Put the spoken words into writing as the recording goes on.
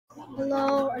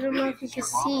Hello, I don't know if you can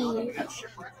see,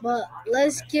 but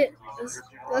let's go.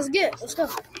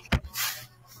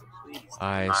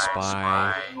 I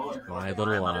spy my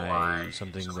little eye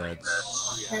something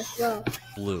that's Let's go.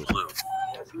 blue.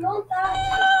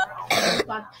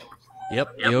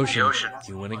 Yep, the ocean.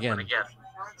 You win again.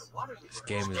 This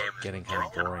game is getting kind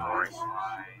of boring.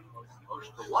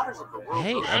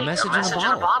 Hey, a message in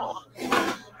a bottle.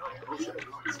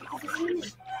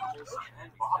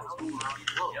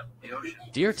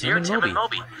 Dear Tim and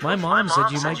Moby, my mom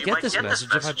said you might get this message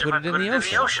if I put it in the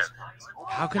ocean.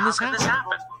 How can this happen?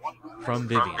 From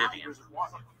Vivian.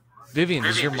 Vivian,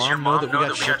 does your mom know that we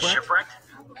got shipwrecked?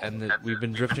 And that we've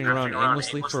been drifting around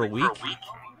aimlessly for a week?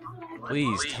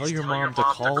 Please, tell your mom to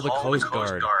call the Coast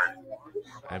Guard.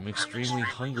 I'm extremely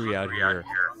hungry out here.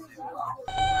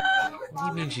 What do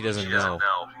you mean she doesn't know?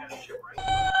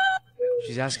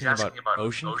 She's asking about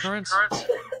ocean currents?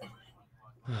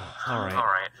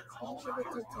 Alright.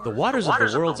 The waters of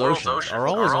the world's oceans are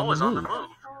always on the move.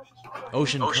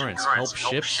 Ocean currents help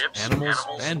ships, animals,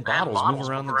 and bottles move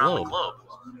around the globe.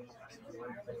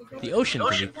 The ocean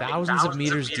can be thousands of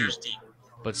meters deep,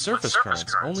 but surface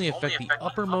currents only affect the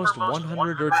uppermost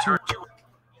 100 or 200.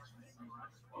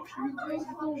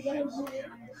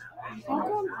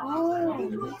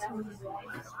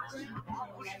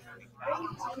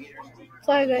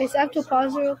 Sorry guys, I have to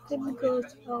pause real quick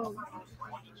because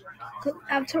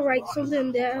I have to write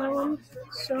something down,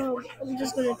 so I'm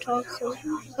just gonna talk. So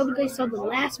hope you guys saw the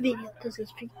last video because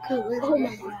it's pretty cool. Oh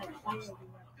my god!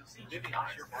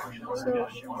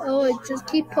 So just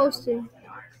keep posting.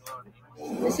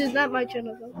 This is not my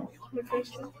channel though. It's my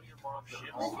first channel.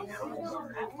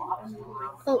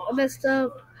 Oh, I messed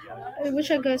up. I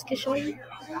wish I guys could show you.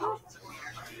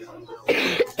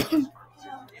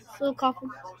 Still coughing.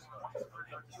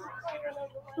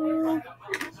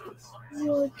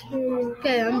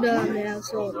 Okay, I'm done now,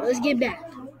 so let's get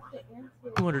back.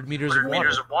 200 meters of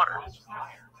water.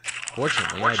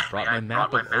 Fortunately, I brought my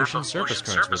map of ocean surface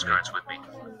currents with me.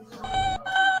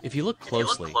 If you look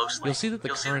closely, you'll see that the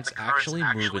currents actually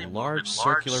move in large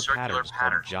circular patterns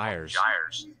called gyres,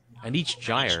 and each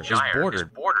gyre is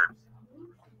bordered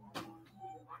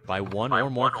by one or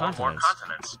more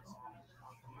continents.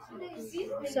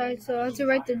 Sorry, so I have to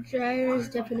write the gyre's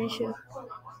definition.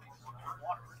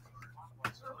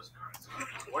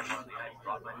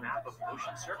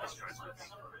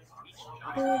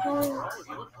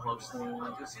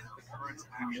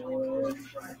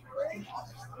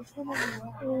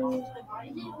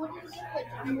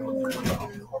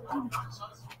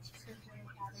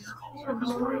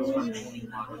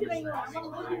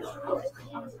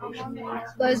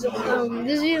 Guys,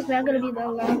 this video is not gonna be that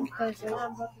long because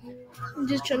I'm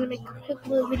just trying to make a quick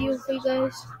little video for you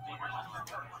guys.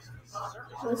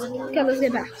 Let's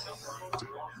get back.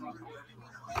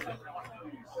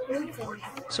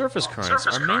 Surface currents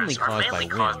are mainly caused by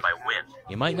wind.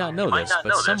 You might not know this,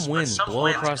 but some winds blow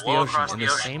across the ocean in the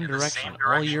same direction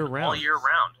all year round.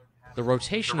 The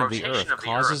rotation of the Earth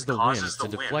causes the winds to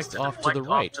deflect off to the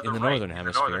right in the northern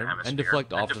hemisphere and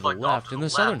deflect off to the left in the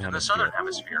southern hemisphere.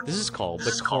 This is called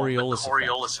the Coriolis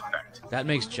effect. That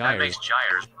makes gyres.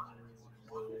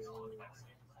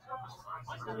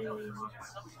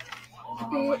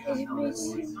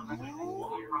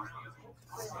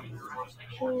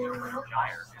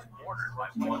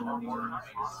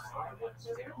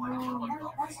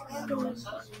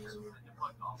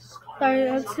 Sorry,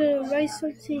 I have to write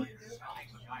something.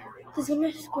 This is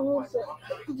my school, but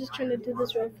I'm just trying to do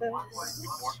this real fast.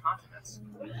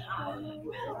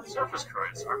 Surface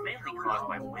currents are mainly caused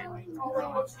by wind.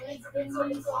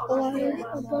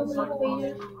 Above the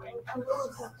equator.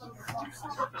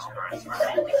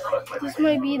 This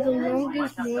might be the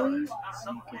longest one.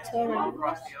 It's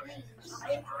alright.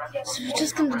 So we're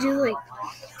just gonna do like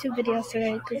 2 videos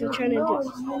today because I'm trying to do.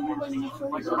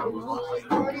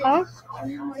 Huh? I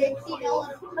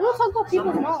don't talk about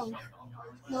people's moms.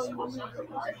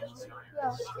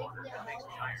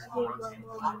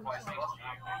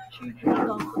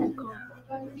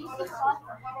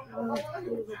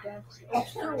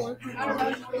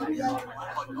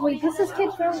 Wait, this is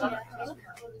kid friendly.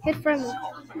 Kid friendly.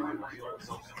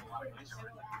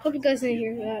 Hope you guys didn't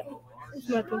hear that. It's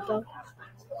my pimple.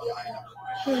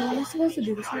 Am I supposed to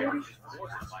do this already?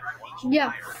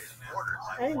 Yeah.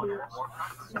 I didn't do it.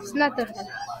 It's not that hard.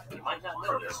 You might not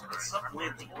know this, but some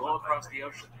winds blow across the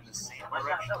ocean in the same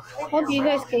direction. Hope you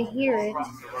guys can hear it.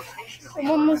 I'm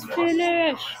almost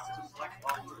finished.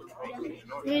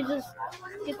 Let me just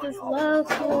get this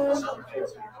last one.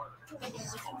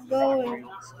 Going.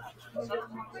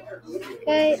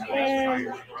 Okay,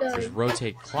 and Just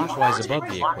rotate clockwise above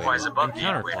the equator and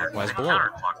counterclockwise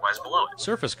below it.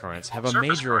 Surface currents have a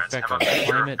major effect on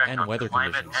climate and weather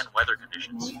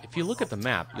conditions. If you look at the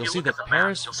map, you'll see that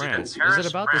Paris, France is at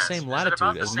about the same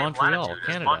latitude as Montreal,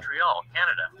 Canada.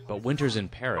 But winters in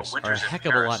Paris are a heck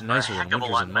of a lot nicer than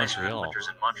winters in Montreal.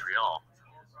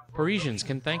 Parisians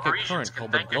can thank a current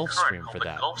called the Gulf Stream for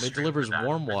that. It delivers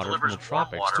warm water from the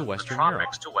tropics to Western Europe.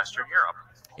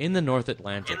 In the North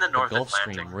Atlantic, the Gulf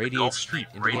Stream radiates heat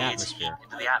into the atmosphere.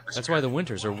 That's why the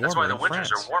winters are warmer in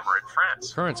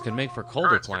France. Currents can make for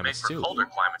colder climates too.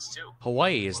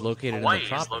 Hawaii is located in the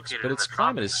tropics, but its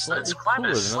climate is slightly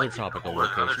cooler than other tropical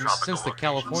locations since the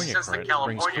California current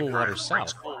brings cool water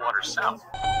south.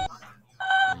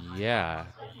 Yeah,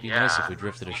 it'd be nice if we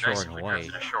drifted ashore in Hawaii.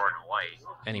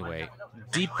 Anyway,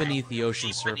 deep beneath the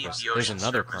ocean's surface, there's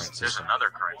another current system.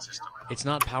 It's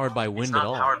not powered by wind at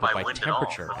all, but by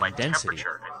temperature and density.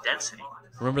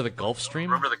 Remember the Gulf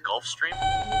Stream? What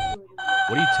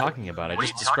are you talking about? I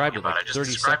just described it like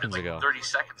 30 seconds ago.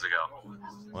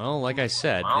 Well, like I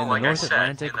said, in the North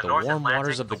Atlantic, the warm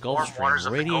waters of the Gulf Stream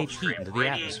radiate heat into the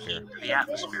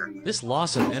atmosphere. This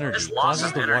loss of energy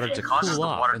causes the water to cool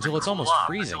off until it's almost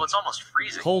freezing.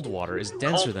 Cold water is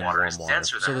denser than warm water,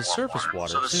 so the surface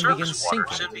water soon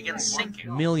begins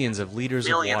sinking. Millions of liters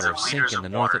of water sink in the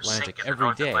North Atlantic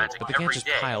every day, but they can't just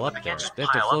pile up there. They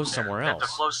have to flow somewhere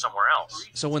else.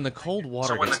 So when the cold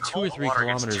water gets 2 or 3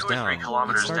 kilometers down,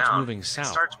 it starts moving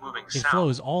south. It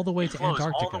flows all the way to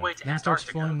Antarctica, then starts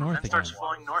flowing north again.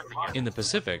 In the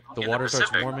Pacific, the water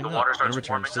starts warming up and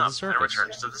returns to the surface.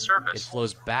 It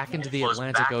flows back into the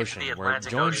Atlantic Ocean, where it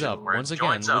joins up once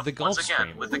again with the Gulf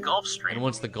Stream. And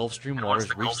once the Gulf Stream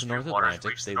waters reach the North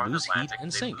Atlantic, they lose heat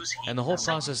and sink, and the whole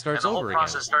process starts over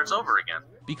again.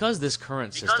 Because this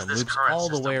current system loops all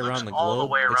the way around the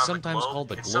globe, it's sometimes called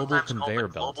the global conveyor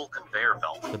belt.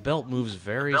 The belt moves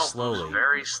very slowly.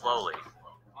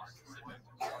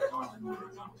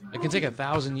 It can take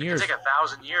 1,000 years.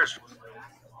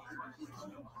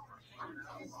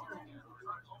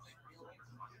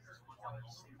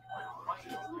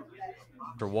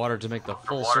 For water to make the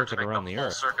full circuit around the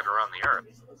Earth.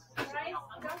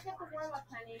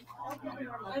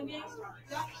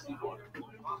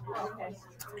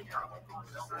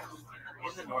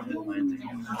 In the North Atlantic,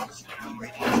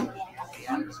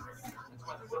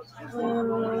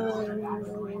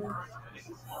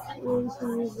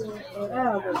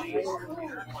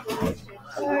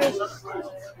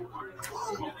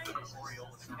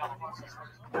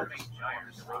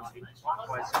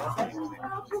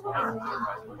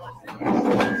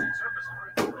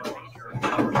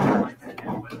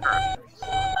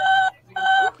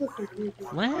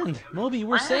 Land! Moby,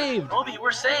 we're saved!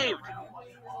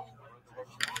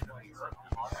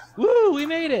 Woo! We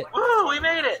made it! Oh,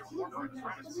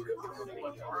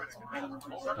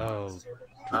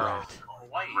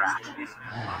 drat.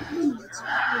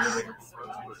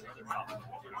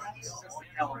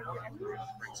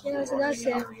 yeah, so that's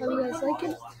it. Hope you guys like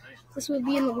it. This will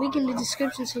be in the link in the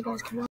description so you guys can watch.